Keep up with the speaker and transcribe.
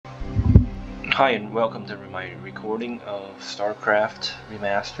Hi and welcome to my recording of Starcraft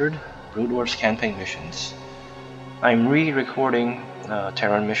Remastered Brood War's campaign missions. I'm re-recording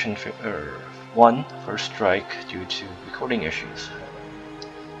Terran Mission 1 First Strike due to recording issues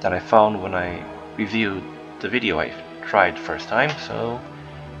that I found when I reviewed the video I tried first time, so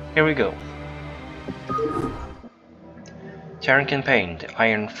here we go. Terran Campaign, the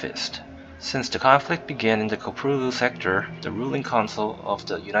Iron Fist. Since the conflict began in the Koprulu Sector, the ruling council of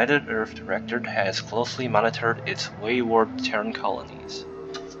the United Earth Directorate has closely monitored its wayward Terran colonies.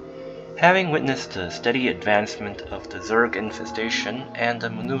 Having witnessed the steady advancement of the Zerg infestation and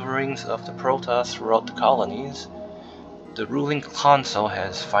the maneuverings of the Protoss throughout the colonies, the ruling council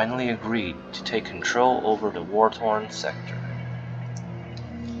has finally agreed to take control over the war-torn sector.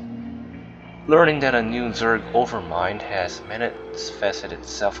 Learning that a new Zerg Overmind has manifested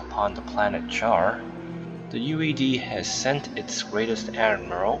itself upon the planet Char, the UED has sent its greatest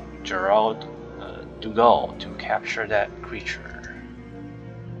Admiral Gerard Dugalle to capture that creature.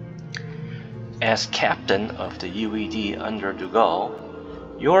 As captain of the UED under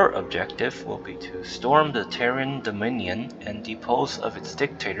Dugalle, your objective will be to storm the Terran Dominon and depose of its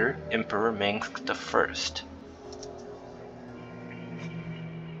dictator, Emperor Mengsk I.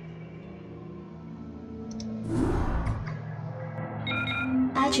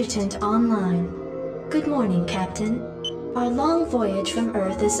 Adjutant online. Good morning, Captain. Our long voyage from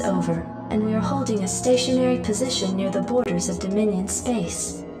Earth is over, and we are holding a stationary position near the borders of Dominion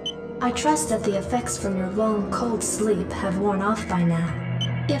space. I trust that the effects from your long, cold sleep have worn off by now.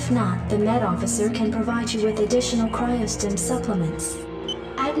 If not, the Med Officer can provide you with additional cryostim supplements.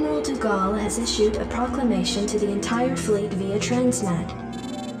 Admiral Dugalle has issued a proclamation to the entire fleet via Transmat.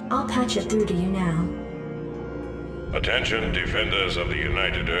 I'll patch it through to you now. Attention, defenders of the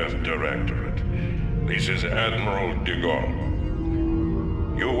United Earth Directorate. This is Admiral Dugalle.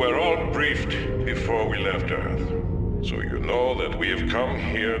 You were all briefed before we left Earth, so you know that we have come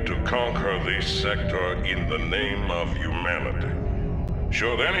here to conquer this sector in the name of humanity.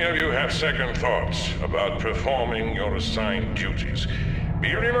 Should any of you have second thoughts about performing your assigned duties,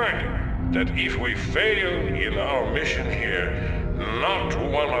 be reminded that if we fail in our mission here, not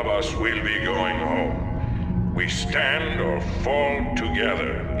one of us will be going home. We stand or fall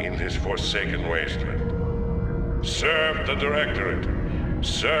together in this forsaken wasteland. Serve the Directorate.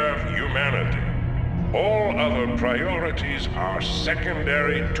 Serve humanity. All other priorities are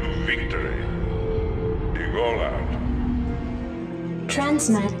secondary to victory. Dugalle out.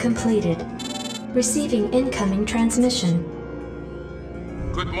 Transmat completed. Receiving incoming transmission.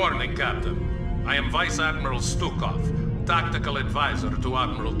 Good morning, Captain. I am Vice Admiral Stukov, Tactical Advisor to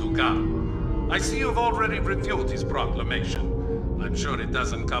Admiral Dugalle. I see you've already reviewed his proclamation. I'm sure it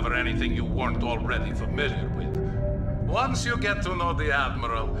doesn't cover anything you weren't already familiar with. Once you get to know the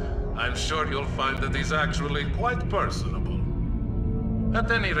Admiral, I'm sure you'll find that he's actually quite personable.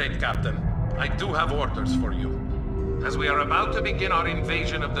 At any rate, Captain, I do have orders for you. As we are about to begin our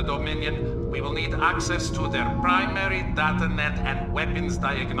invasion of the Dominion, we will need access to their primary datanet and weapons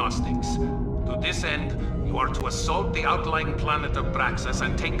diagnostics. To this end, you are to assault the outlying planet of Braxis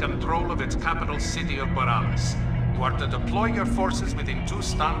and take control of its capital city of Boralis. You are to deploy your forces within 2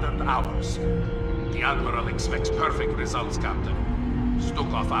 standard hours. The Admiral expects perfect results, Captain.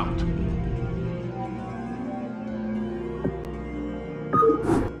 Stukov out.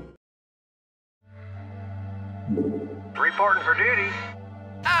 Reporting for duty.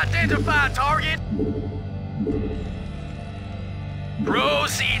 Identify target.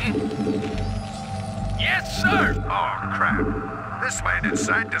 Proceeding. Yes, sir! Oh, crap. This landing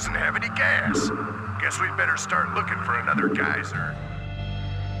site doesn't have any gas. Guess we'd better start looking for another geyser.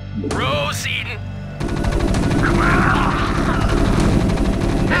 Proceeding. Commander.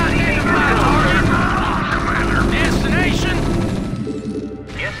 Identify target. Commander. Destination.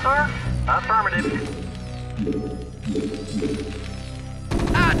 Yes, sir. Affirmative.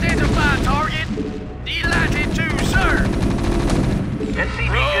 Identify target. Delighted to, sir.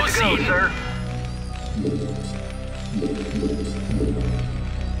 SCV good to go, sir. Give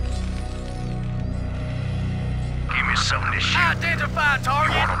me something to shoot. Identify You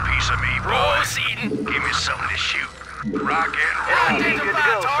target. want a piece of me, boy? Proceeding. Give me something to shoot. Rock and roll. Identify Good to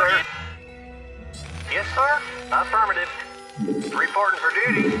go, target. sir. Yes, sir. Affirmative. Reporting for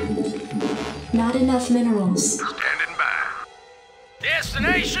duty. Not enough minerals. Standing by.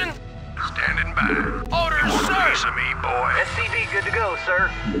 Destination. Standing by. Orders, You want a sir. piece of me, boy? SCV good to go,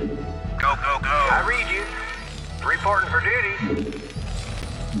 sir. Go, go, go. I read you. Reporting for duty.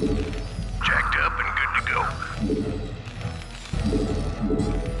 Jacked up and good to go.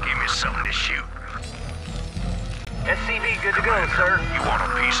 Give me something to shoot. SCV good to go, sir. You want a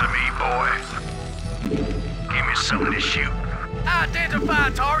piece of me, boy? something to shoot. Identify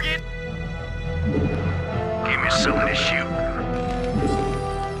target. Give me something to shoot.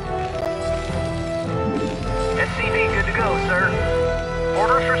 SCV good to go, sir.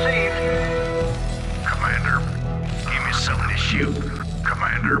 Orders received. Commander, give me something to shoot.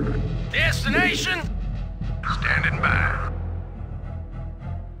 Commander, Destination. standing by.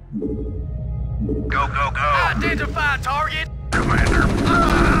 Go, go, go. Identify target. Commander.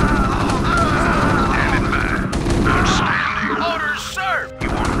 Standing by. Outstanding. Orders served. You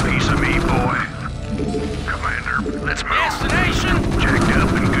want a piece of me, boy? Commander, let's move. Destination. Jacked up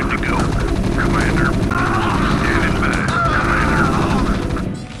and good to go. Commander. Standing by. Commander.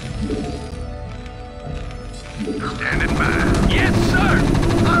 Standing by. Yes, sir.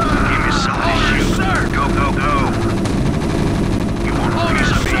 Give me something to Orders shoot. served. Go, go, go. You want a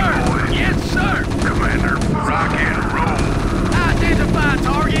piece Orders of me, served. boy? Yes, sir. Commander, rock and roll. Identify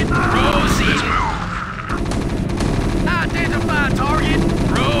target. Proceed. Let's move. Identify target.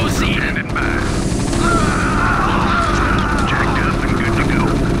 Proceed. Standing by. Jacked up and good to go.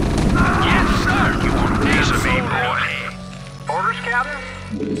 Yes, sir. You want a piece of me, boy? Absolutely. Orders, Captain?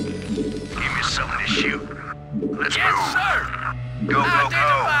 Give me something to shoot. Let's Yes, move. sir. Go, go,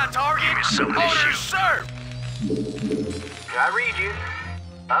 Identify go. target. Give me something to Orders shoot. served. I read you.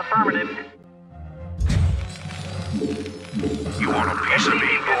 Affirmative. You want a piece of SCV me,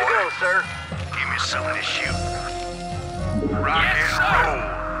 good to go, boy? sir. Give me something to shoot. Rock Yes, and sir. roll.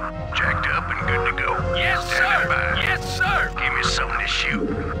 Jacked up and good to go. Yes, Standing sir. by. Yes, sir. Give me something to shoot.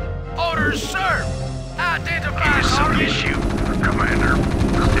 Orders served. Give Identify me something to target. shoot. Commander,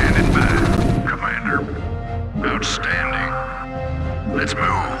 standing by. Commander, outstanding. Let's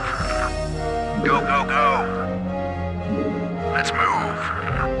move. Go, go, go. Let's move.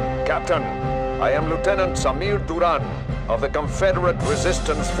 Captain, I am Lieutenant Samir Duran of the Confederate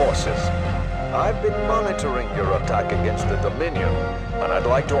Resistance Forces. I've been monitoring your attack against the Dominion, and I'd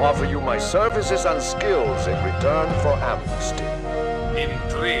like to offer you my services and skills in return for amnesty.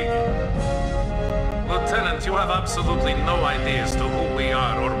 Intriguing. Lieutenant, you have absolutely no idea as to who we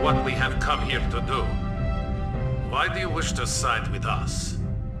are or what we have come here to do. Why do you wish to side with us?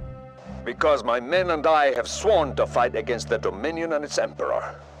 Because my men and I have sworn to fight against the Dominion and its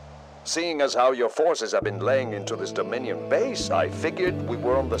Emperor. Seeing as how your forces have been laying into this Dominion base, I figured we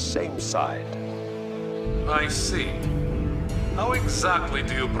were on the same side. I see. How exactly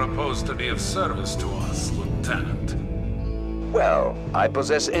do you propose to be of service to us, Lieutenant? Well, I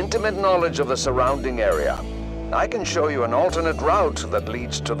possess intimate knowledge of the surrounding area. I can show you an alternate route that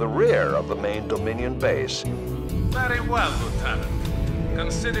leads to the rear of the main Dominion base. Very well, Lieutenant.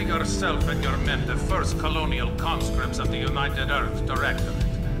 Consider yourself and your men the first colonial conscripts of the United Earth Directorate.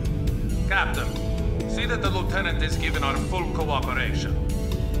 Captain, see that the Lieutenant is given our full cooperation.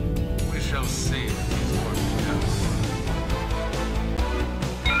 We shall see if he's working out.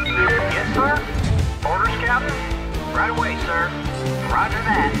 Yes, sir. Orders, Captain? Right away, sir. Roger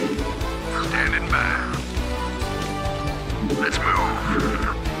that. Standing by. Let's move.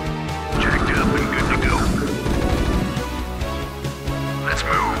 Jacked up and good to go. Let's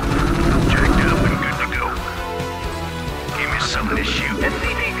move. Jacked up and good to go. Give me something to shoot.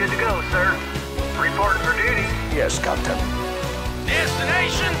 SCV good to go, sir. Reporting for duty. Yes, Captain.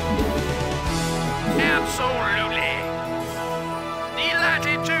 Destination? Absolutely.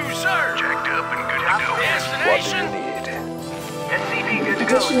 Delighted to, sir. Jacked up and good to go. What do Destination? you need? SCV good to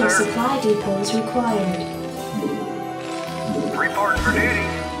go, Additional sir. supply depots required. Reporting for duty.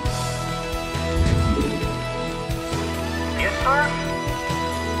 Yes, sir.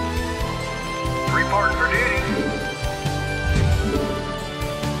 Reporting for duty.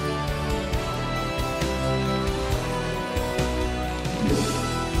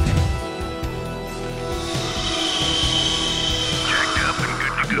 Jacked up and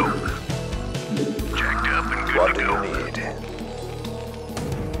good to go. Jacked up and good What to do go. you need?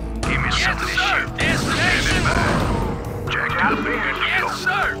 Give me Yes, something to sir. shoot. Destination? Jacked up and good to go. Yes,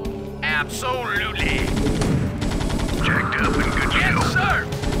 sir. Absolutely. Jacked up and good to Yes, go. sir.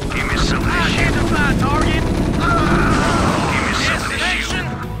 Give me something to shoot. Identify target. Give me something to Destination?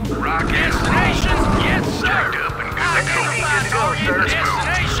 shoot. Rock and Destination? Yes, sir. Jacked up and good to go. Identify Good to go, target. sir.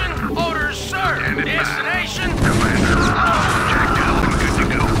 Destination? Orders, sir. Standing by. Destination? Commander, jacked up and good to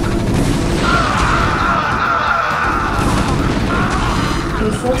go.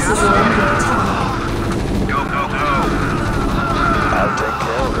 Your forces are under attack. Go, go, go. I'll take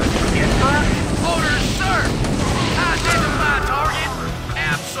care of it. Yes, sir. Orders, sir. Identify target.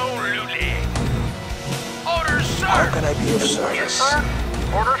 Absolutely. Orders, sir. How can I be of Yes, service? sir.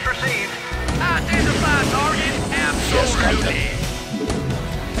 Orders received. Identify target. Absolutely.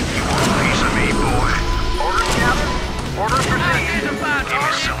 You want a piece of me, boy?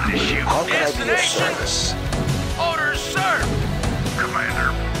 service? Orders, sir.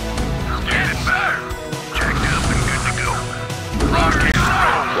 Commander, Yes, standing sir. by. Jacked up and good to go. Orders,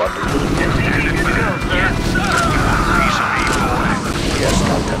 sir. What do you need? SCV good to go, sir. Yes, sir. Piece of me, boy. Yes,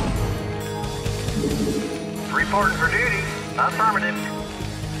 Captain. Reporting for duty. Affirmative.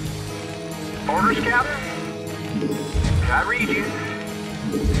 Orders, Captain? I read you.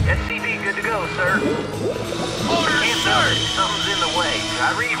 SCV good to go, sir. Orders, Hands sir. up. Something's in the way. I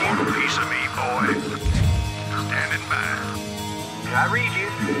read Want you. a piece of me, boy? Standing by. I read you.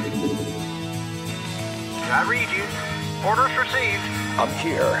 I read you. Orders received. I'm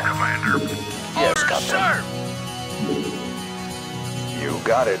here. Commander, Yes, Orders, Captain. sir. You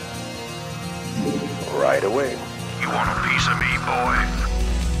got it. Right away. you want a piece of me, boy?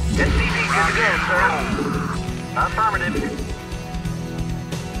 SCV good to go, sir. Affirmative.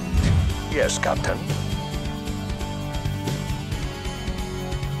 Yes, Captain.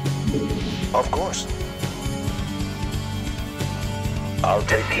 Of course. I'll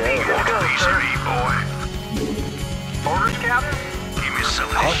take care of Good to it. go, Piece of sir. me, boy. Orders, Captain? Give me some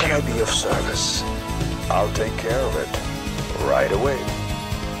of How this can shit. I be of service? I'll take care of it. Right away.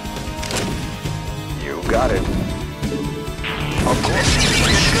 You got it. Of course. SCV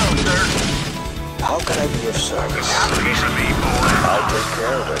good to go, sir. How can I be of service? Piece of me, boy. I'll take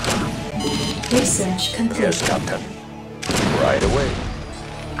care of it. Research complete. Yes, Captain. Right away.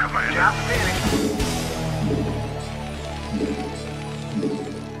 Commander, Job finished.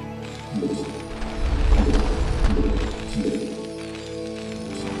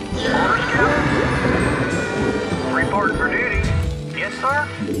 Orders, Captain? Reporting for duty. Yes, sir?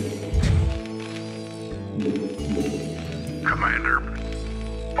 Commander,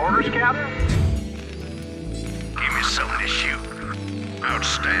 Orders, Captain? give me something to shoot.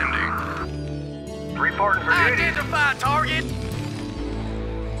 Outstanding. Reporting for duty. Identify target.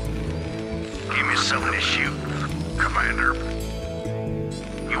 Give me something to shoot. Commander,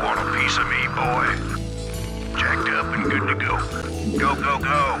 you want a piece of me, boy? Jacked up and good to go. Go, go,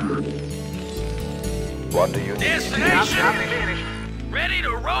 go. What do you need? Job Destination. finished. Ready to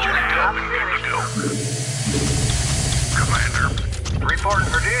roll Jacked out. up and good to go. Commander, Reporting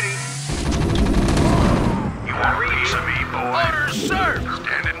for duty. you want a piece of me, boy? Orders, sir.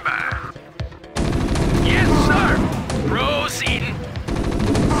 Standing by. Yes, sir. Proceeding.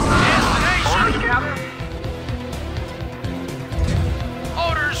 Destination. Orders, Captain?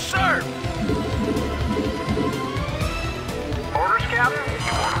 Orders, sir. Orders, Captain?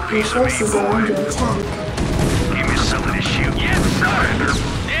 You want a Your piece of me, forces are boy? under attack. Give me something to shoot. Yes, Commander,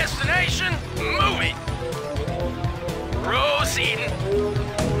 sir. Destination. Moving. Proceeding.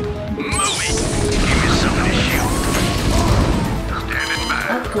 Moving. give me something to shoot. Standing by.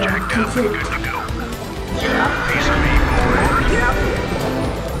 Upgrade Jacked up and complete. good to go. Piece of me, boy. Orders, Captain?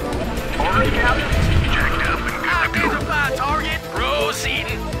 Orders, Captain? Jacked up and good to go. Identify target.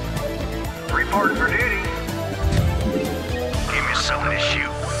 Proceeding. Reporting for duty. Give me something to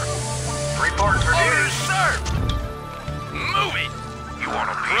shoot. Reporting for duty. Orders, sir. Moving. You want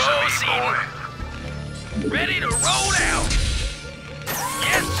a piece of me, boy? Ready to roll out.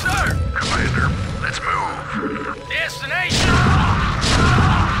 Yes, sir. Commander, let's move. Destination.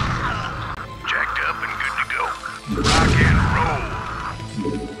 Jacked up and good to go. Rock and roll.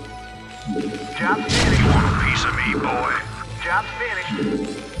 Job You finished. want a piece of me, boy? Job finished.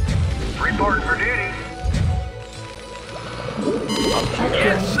 Reporting for duty.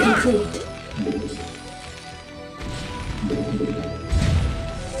 Upgrade sir. complete.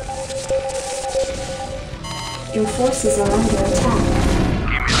 Your forces are under attack.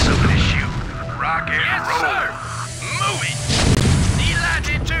 Give me something to shoot. Rock and Yes, roll. sir. Moving.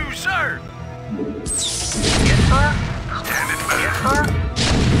 Delighted to, sir. Yes, sir? Standing by. Yes, sir?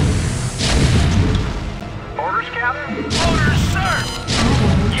 Orders, Captain? Orders, sir.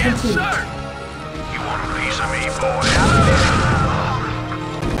 Add-on Yes, complete. sir. You want a piece of me, boy? Job finished.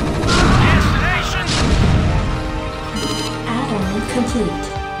 Destination. Add-on complete.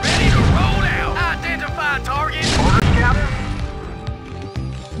 Ready to roll out. Identify target. Orders, Captain?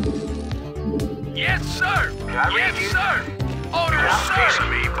 Yes, sir. I read Yes, you. sir. Orders, Piece sir. of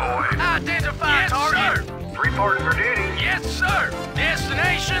me, boy? Identify Yes, target. Reporting for duty. Yes, sir.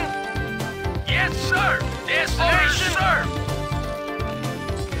 Destination. Yes, sir. Destination. Sir.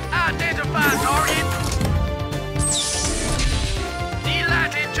 Identify target.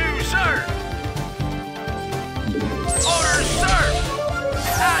 Delighted to, sir. Orders, sir.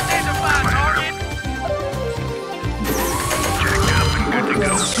 Identify target. Jacked up and good to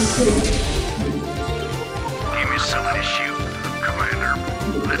go. Upgrade complete. Give me something to shoot. Commander,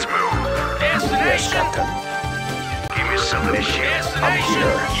 let's move. Yes, Destination. Captain. Give me something to shoot. Destination.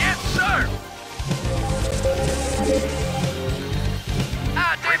 here. Yes, sir.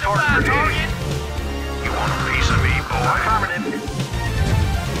 Affirmative.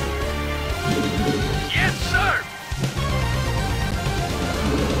 Yes, sir.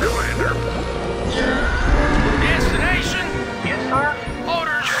 Commander. Destination. Yes, sir.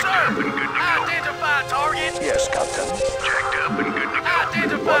 Orders, sir. Identify target. Yes, Captain. Jacked up and good to go.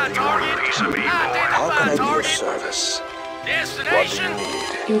 Identify target. Piece of me, boy. How can I Identify be of target. service? What do you Destination.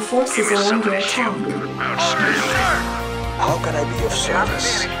 need? Your forces are under attack. Orders, Outstanding. sir. How can I be of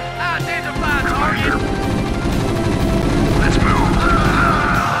service? Identify target. Let's move.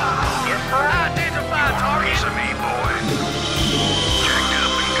 Yes, sir. Identify target. Piece of me, boy. Jacked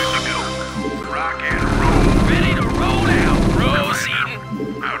up and good to go. Rock and roll. Ready to roll out. Proceeding.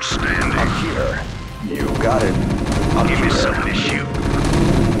 Outstanding. I'm here. You got it. I'm Give me here. something to shoot.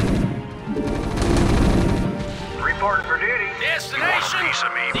 Reporting for duty. Destination. Piece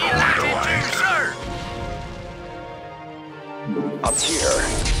of me, boy. Delighted to serve. I'm here.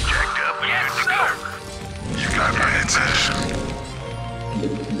 Jacked up and Yes, good to sir. go. You got my attention.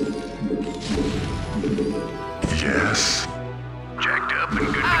 Yes. Jacked up and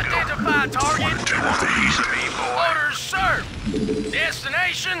good to go. Identify target. You want a piece of me, boy? Orders, sir.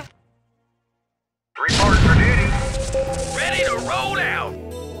 Destination. Reporting for duty. Ready to roll out.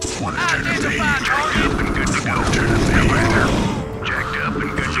 Want to turn the Identify page. target. Jacked up and good to go. Turn the page. Commander. Jacked up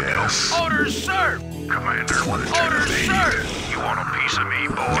and good to go. Orders, sir. Commander. Want to turn the Orders, page. sir. You want a piece of me,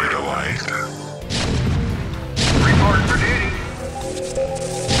 boy? Need a light. Reporting for duty.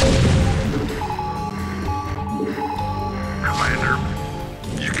 Commander.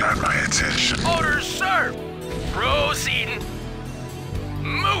 You got my attention. Orders, sir. Proceeding.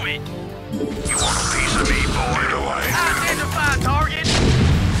 Move it. You want a piece of me, boy? Need a light. Identify target.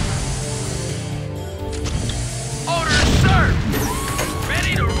 Orders, sir.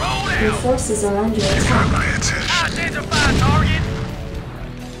 Ready to roll Your out. forces are under You got attack. my attention. Identify target.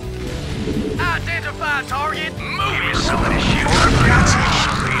 Identify target. Move Give me it. something to shoot. Got my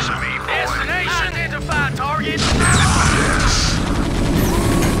attention. Piece of me, boy. Destination. Identify target.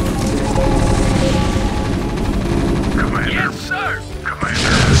 Commander. Yes, sir.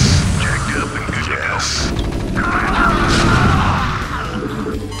 Commander. Jacked up and good to go. Commander.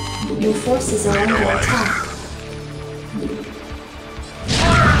 Your forces are under attack.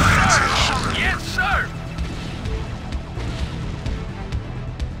 Orders, sir. Yes, sir.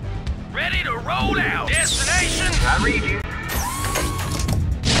 Ready to roll out. Destination. I read you.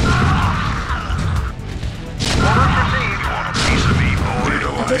 Orders received. Want a piece of me, boy? Need a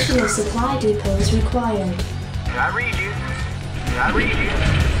light. Additional supply depots required. I read you. I read you.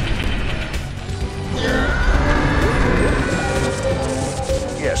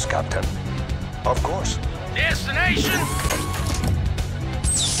 Yes, Captain. Of course. Destination.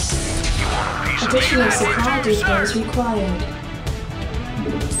 You want a piece of me? Additional supply Sir. depots required.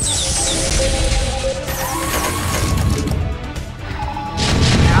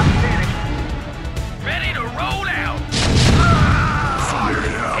 Outstanding. Ready to roll out. Fire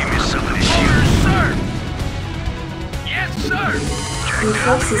it up. Give me something to shoot. Orders, sir. Yes, sir. Your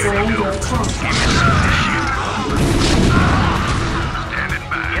forces are under attack. Give me something to shoot. Standing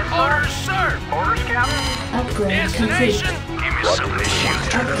by. Yes, Orders, sir. sir. Orders, Captain. Upgrade complete. Destination. Give me something to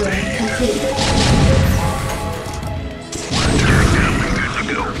shoot. Upgrade complete. Jacked up and good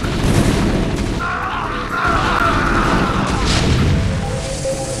to go.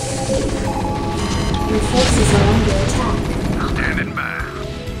 Your forces are under attack. Standing by.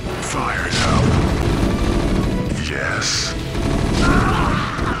 Fire it up. Yes.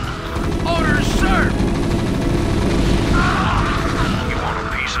 Orders, sir. You want a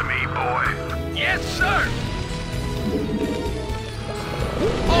piece of me, boy? Yes, sir.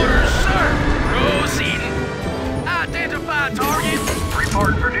 Orders, sir. Proceeding. Identify target.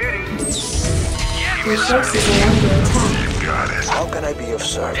 Reporting for duty. Your Yes, sir. forces are under attack. You got it. How can I be of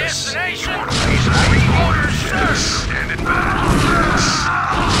service? Destination. Want a piece of me? Orders, sir. Standing by. Yes.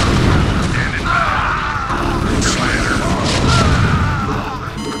 Standing by. Slayer.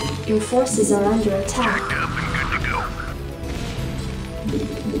 Your forces are under attack. Jacked up and good to go.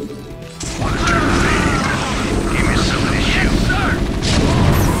 Want to turn the page? Give me something to shoot. Sir.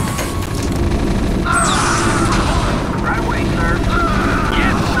 Right away, sir.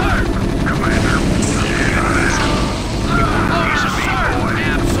 Yes, sir. Commander. Yeah, on it. Piece of me, Sir. boy.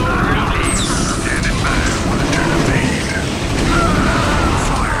 Absolutely. Standing by. Want to turn the page?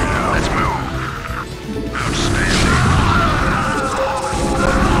 Fire it up. Let's move. Outstanding.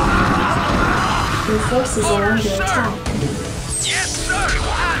 Your forces are under Orders, sir. attack. Yes, sir.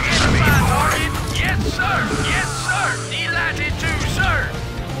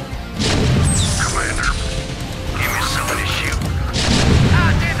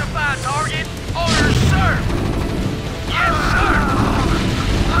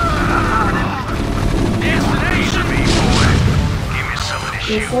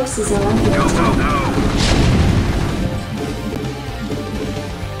 Your shoot. forces are under Go, attack. go, go.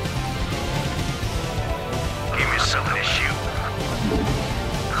 Give me something to shoot.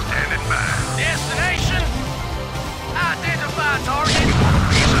 Standing by. Destination. Identify target.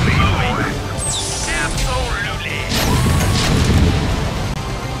 Piece of me, boy. Absolutely.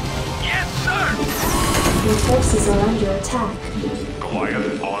 Yes, sir. Your forces are under attack.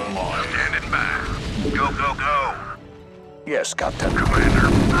 Goliath online. Standing by. Go, go, go. Yes, Captain. Commander.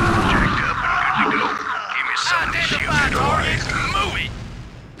 Jacked up and good to go. Give me something to shoot. Identify target. Move it.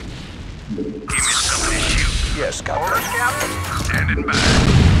 Give me something to shoot. Yes, Orders, Captain. Captain. Standing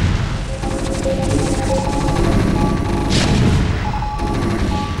by.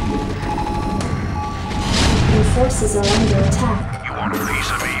 Your forces are under attack. You want a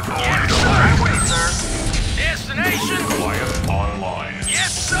piece of me, boy? Right away, sir. Destination. Goliath online.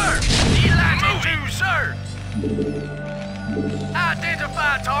 Yes, sir. Delighted to, sir.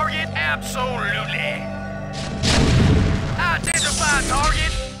 Identify target. Absolutely. Identify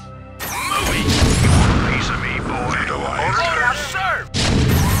target. Move it. You want a piece of me, boy? Orders, sir.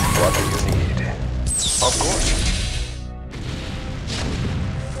 What do you need? Of course.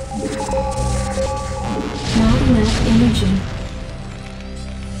 Not enough energy.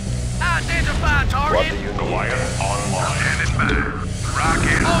 Identify What target. do you need? Goliath online. Standing by.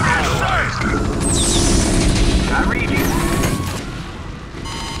 Rocket. Orders, sir. I read you.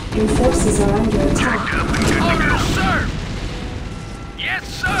 Your forces are under Jacked attack. up and good to go. Orders, sir. Yes,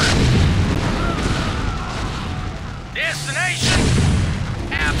 sir. Destination.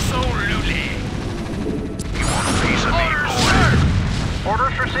 Absolutely. You want a piece of me, Orders, boy? sir.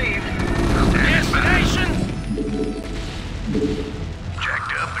 Orders received. Destination.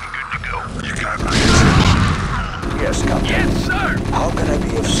 Jacked up and good to go. You got me. Yes, Captain. Yes, sir. How can I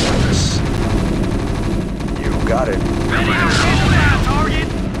be of service? You got it. Ready to identify target.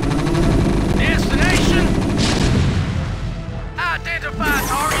 Destination. Identify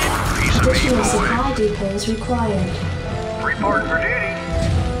target. Piece of me, Additional boy. supply depots required. Reporting for duty.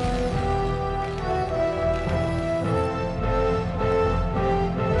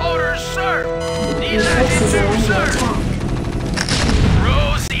 Orders, sir. Your forces are Delighted to, under sir. attack.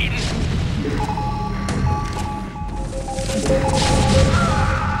 Proceeding.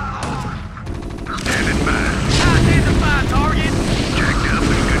 Standing by. Identify target. Jacked up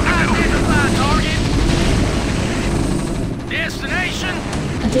and good to go. Identify target. Destination.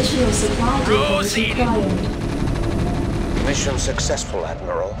 Additional supply depots Proceed. required. Mission successful,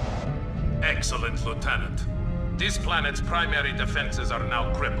 Admiral. Excellent, Lieutenant. This planet's primary defenses are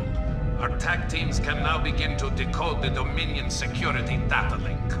now crippled. Our attack teams can now begin to decode the Dominion security data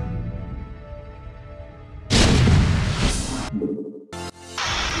link.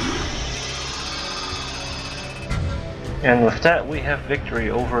 And with that, we have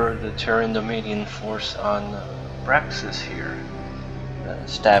victory over the Terran Dominon force on Braxis here,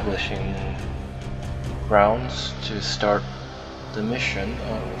 establishing grounds to start the mission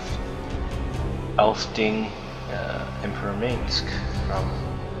of ousting Emperor Mengsk from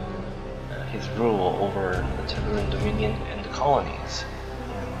his rule over the Terran Dominion and the colonies,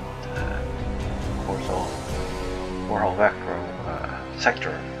 and Koprulu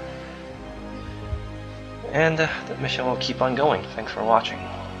Sector. And the mission will keep on going. Thanks for watching.